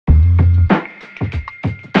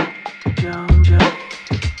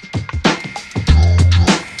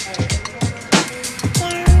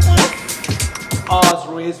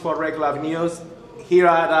for regular news. Here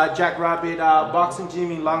at Jackrabbit Boxing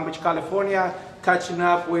Gym in Long Beach, California, catching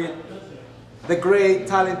up with the great,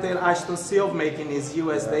 talented Ashton Sylve, making his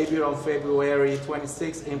U.S. debut on February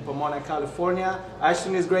 26th in Pomona, California.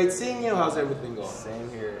 Ashton, it's great seeing you. How's everything going? Same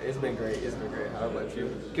here. It's been great. It's been great. How about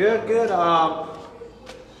you? Good, good.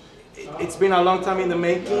 It's been a long time in the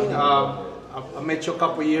making. I met you a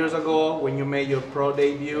couple years ago when you made your pro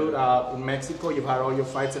debut in Mexico. You've had all your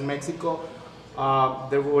fights in Mexico.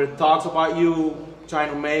 There were talks about you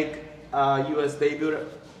trying to make a U.S. debut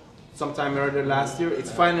sometime earlier last year.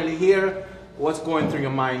 It's finally here. What's going through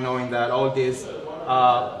your mind knowing that all this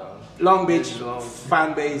Long Beach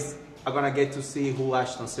fan base are going to get to see who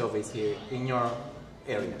Ashton Sylve is here in your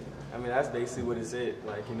area? I mean, that's basically what it's it.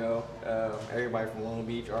 Like, you know, everybody from Long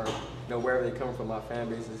Beach or, you know, wherever they come from, my fan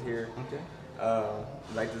base is here. Okay.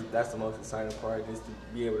 That's the most exciting part, just to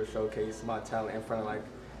be able to showcase my talent in front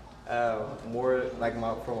of more like from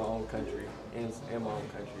my own country, in my own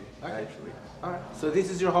country, actually. All right. So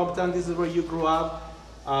this is your hometown. This is where you grew up.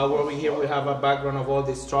 Where we here we have a background of all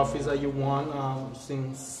these trophies that you won.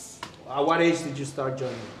 Since at what age did you start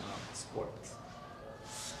joining sports?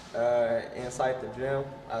 Inside the gym,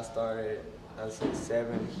 I started. I was like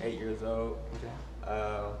 7, 8 years old. Okay.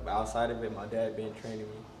 But outside of it, my dad been training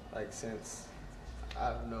me like since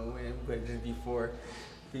I don't know when, but just before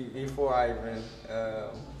I even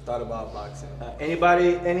thought about boxing.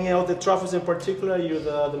 Any of the trophies in particular you're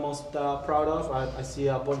the most proud of? I see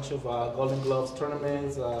a bunch of Golden Gloves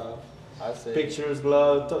tournaments, pictures,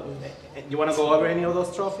 gloves. You want to go over any of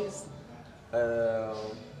those trophies? I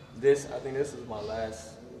think this is my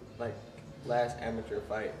last amateur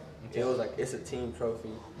fight. Okay. It was it's a team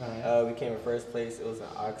trophy. Right. We came in first place. It was in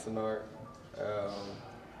Oxnard.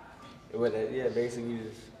 Basically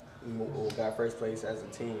we got first place as a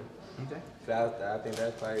team. Okay. So I think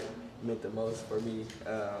that fight meant the most for me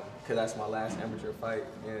because that's my last amateur fight,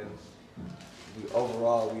 and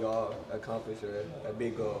overall we all accomplished a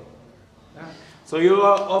big goal. Right. So you're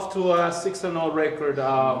off to a 6-0 record.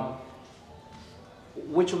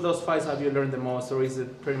 Which of those fights have you learned the most, or is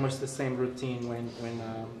it pretty much the same routine when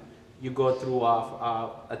you go through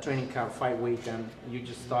a training camp fight week and you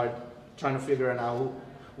just start trying to figure out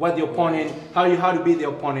what the opponent, how to beat the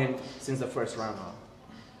opponent since the first round?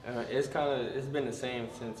 It's been the same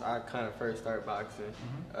since I kind of first started boxing.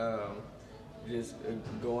 Mm-hmm. Just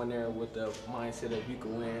going there with the mindset of you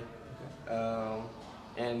can win,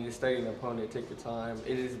 and just studying the opponent, take your time.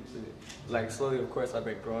 It is slowly, of course, I've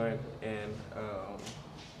been growing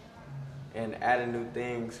and adding new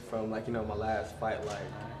things from my last fight. Like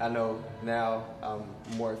I know now I'm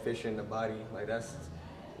more efficient in the body. Like that's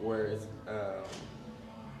where it's.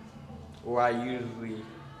 Where I usually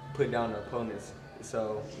put down the opponents,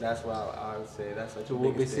 so that's why I would say that's such a big thing.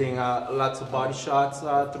 We'll be seeing lots of body shots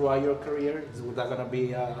throughout your career. Is that gonna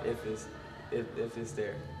be if it's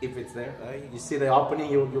there? If it's there, you see the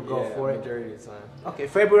opening, you'll go for it. Majority of the time. Okay,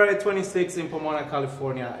 February 26th in Pomona,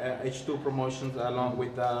 California, H2 Promotions along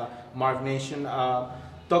with Marv Nation.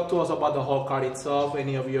 Talk to us about the whole card itself.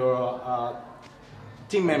 Any of your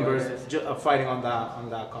team members fighting on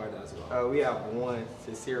that card as well. We have one,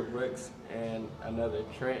 Sincere Brooks, and another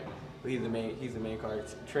Trent. He's the main card.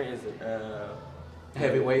 Trent is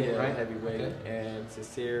heavyweight, right? Heavyweight, okay. And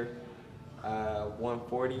Sincere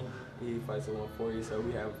 140. He fights at 140. So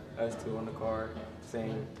we have us two on the card,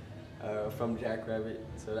 same from Jackrabbit.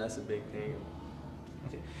 So that's a big thing.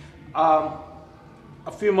 Okay.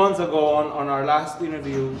 A few months ago on our last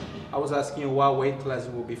interview, I was asking you what weight class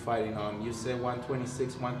you will be fighting on. You said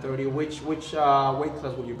 126, 130. Which weight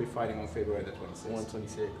class will you be fighting on February the 26th?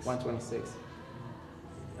 126. 126.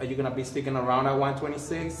 Are you going to be sticking around at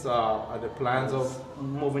 126? Are the plans of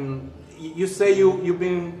moving? You say you've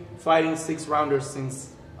been fighting 6-rounders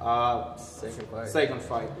since second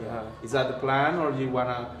fight. Yeah. Is that the plan, or do you want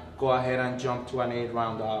to go ahead and jump to an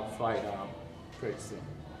 8-round fight pretty soon?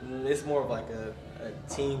 It's more of like a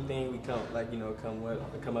team thing we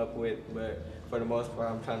come up with, but for the most part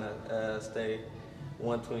I'm trying to stay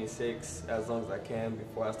 126 as long as I can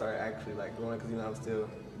before I start actually growing, because I'm still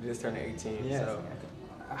just turning 18. Yes. So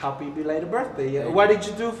happy belated birthday. Yeah. What did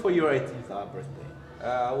you do for your 18th birthday?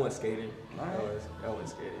 I went skating. All right. I went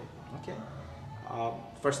skating. Okay.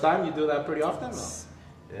 First time you do that pretty often?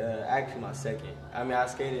 No? Actually my second. I mean, I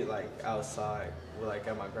skated outside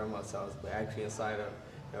at my grandma's house, but actually inside of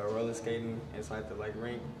roller skating inside the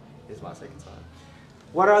rink is my second time.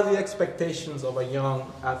 What are the expectations of a young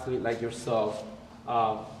athlete like yourself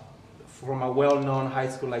from a well-known high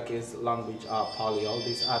school like is Long Beach Poly, all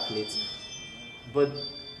these athletes, but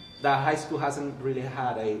that high school hasn't really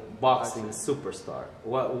had a boxing superstar?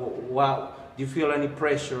 What Do you feel any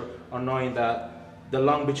pressure on knowing that the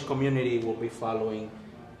Long Beach community will be following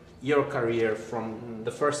your career from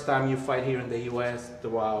the first time you fight here in the U.S.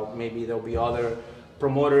 to maybe there'll be other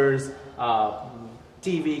promoters,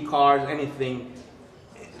 TV, cars, anything?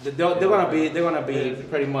 They're gonna be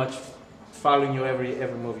pretty much following you every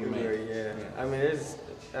move you make. Yeah. I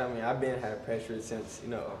mean, I've been had pressure since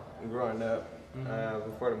growing up.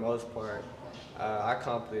 But for the most part, I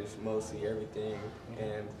accomplished mostly everything,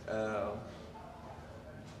 and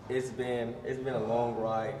it's been a long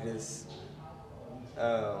ride. Just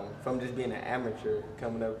from just being an amateur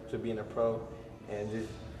coming up to being a pro, and just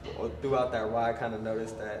throughout that ride, I kind of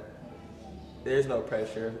noticed that there's no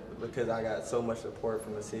pressure because I got so much support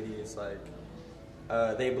from the city. It's like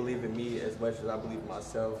they believe in me as much as I believe in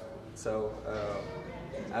myself. So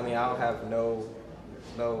I mean, I don't have no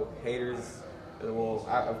haters. Well,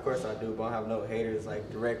 of course I do, but I don't have no haters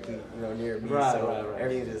like directly, near me. Right.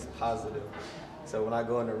 Everything's just positive. So when I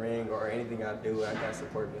go in the ring or anything I do, I got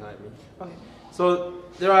support behind me. Okay. So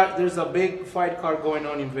there's a big fight card going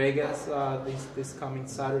on in Vegas this coming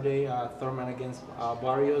Saturday. Thurman against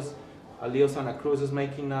Barrios. Leo Santa Cruz is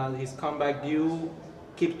making his comeback. Do you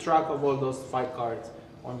keep track of all those fight cards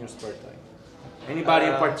on your spare time? Anybody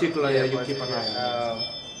in particular that you keep an eye on?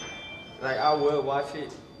 Like I would watch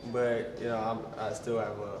it, but I still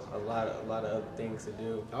have a lot of other things to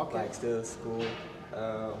do. Okay. Like still school,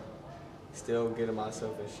 still getting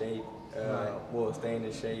myself in shape, well, staying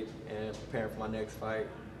in shape and preparing for my next fight,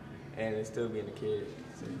 and still being a kid.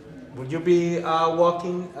 So. Would you be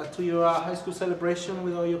walking to your high school celebration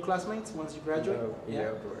with all your classmates once you graduate?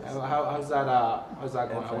 Yeah, of course. How's that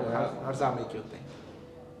going? How does that make you think?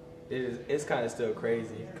 It's kind of still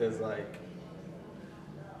crazy because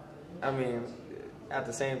I mean, at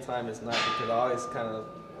the same time it's not, because I always kind of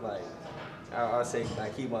I say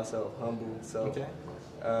keep myself humble. So okay.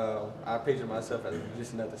 I picture myself as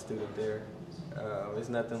just another student there. It's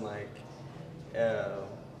nothing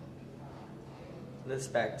this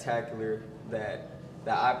spectacular that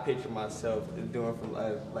I picture myself doing from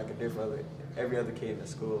every other kid in the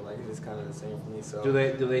school. Like it's just kind of the same for me. So do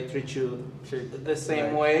they treat you the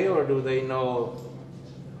same way, or do they know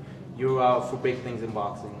you're out for big things in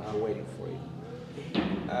boxing, waiting for you?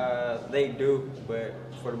 They do, but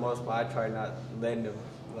for the most part, I try not letting them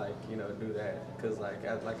do that, because like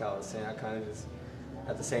I was saying, I kind of just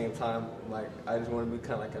at the same time I just want to be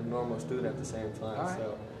kind of like a normal student at the same time. Right.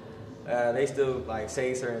 So they still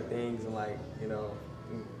say certain things and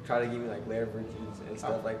try to give me leverage and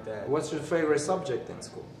stuff like that. What's your favorite subject in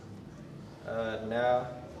school? Now,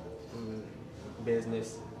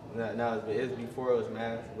 business. Now it's before it was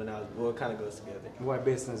math, but now it kind of goes together. What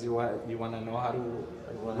business you want to know how to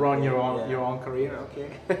run your own career? Okay.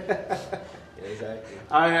 Yeah, exactly.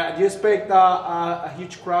 Do you expect a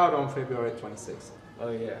huge crowd on February 26th?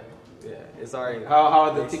 Oh yeah. It's already. How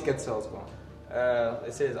are the ticket sales going?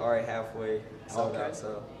 It says already halfway sold Okay. out.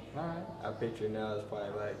 So all right. I picture now it's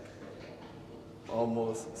probably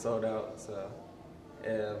almost sold out. So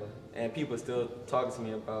and people still talking to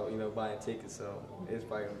me about buying tickets. So it's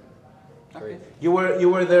probably crazy. Okay. You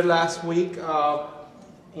were there last week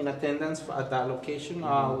in attendance at that location.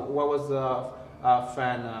 What was the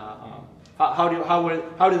fan?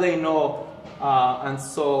 How do they know and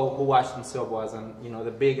saw who Ashton Sylve was, and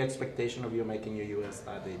the big expectation of you making your U.S.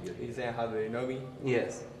 debut? You saying how do they know me?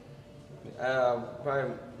 Yes.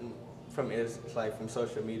 Probably from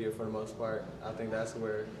social media for the most part. I think that's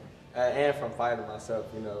where, and from fighting myself,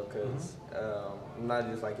 because I'm not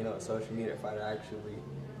just a social media fighter. I actually,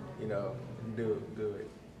 do it.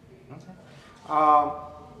 Okay.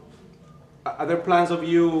 Are there plans of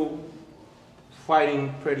you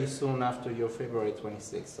fighting pretty soon after your February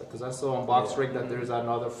 26th? Because I saw on BoxRec that there's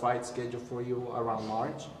another fight scheduled for you around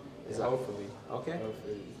March. Is that hopefully? Okay.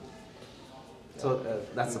 Hopefully. So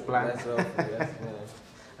that's the plan. That's hopefully. That's the plan.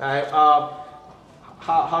 All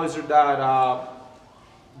right. How is your dad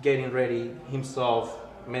getting ready himself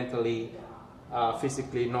mentally,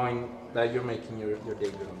 physically, knowing that you're making your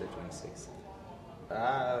debut on the 26th?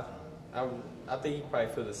 I think he probably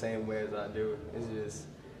feels the same way as I do. It's just,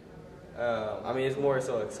 it's more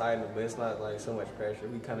so exciting, but it's not so much pressure.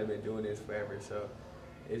 We kind of been doing this forever, so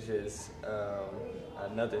it's just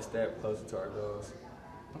another step closer to our goals.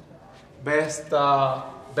 Best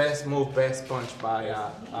move, best punch by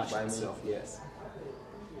Ashton Sylve. Yes.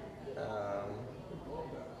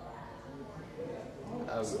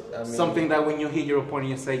 Something that when you hit your opponent,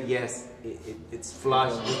 you say yes, it's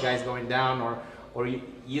flush. This guy's going down, or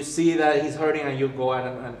you see that he's hurting, and you go out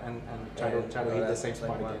and try to hit the same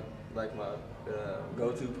spot again. Like my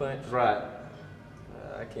go-to punch. Right.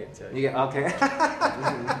 I can't tell you. Yeah, okay.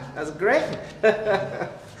 That's great.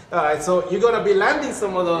 All right, so you're gonna be landing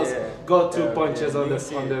some of those go-to punches on the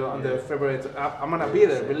February. I'm gonna be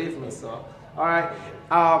there, believe me. So, all right.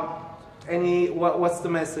 What's the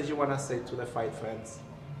message you wanna say to the fight fans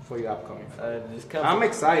for your upcoming fight? I'm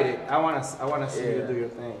excited. I wanna see you do your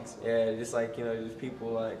things. Yeah, just like just people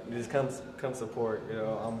like just come support.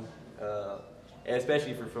 I'm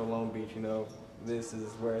especially for Long Beach. This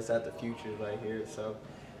is where it's at. The future right here. So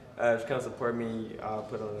just come support me. I'll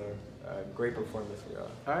put on a great performance for y'all.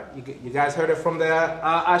 All right, you guys heard it from the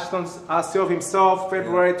Ashton Sylve himself.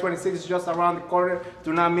 February 26th is just around the corner.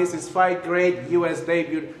 Do not miss his fight. Great U.S.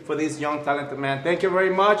 debut for this young, talented man. Thank you very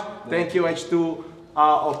much. Thank you,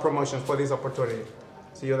 H2 Promotions, for this opportunity.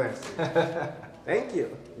 See you then. Thank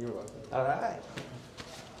you. You're welcome. All right.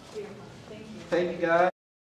 Thank you, guys.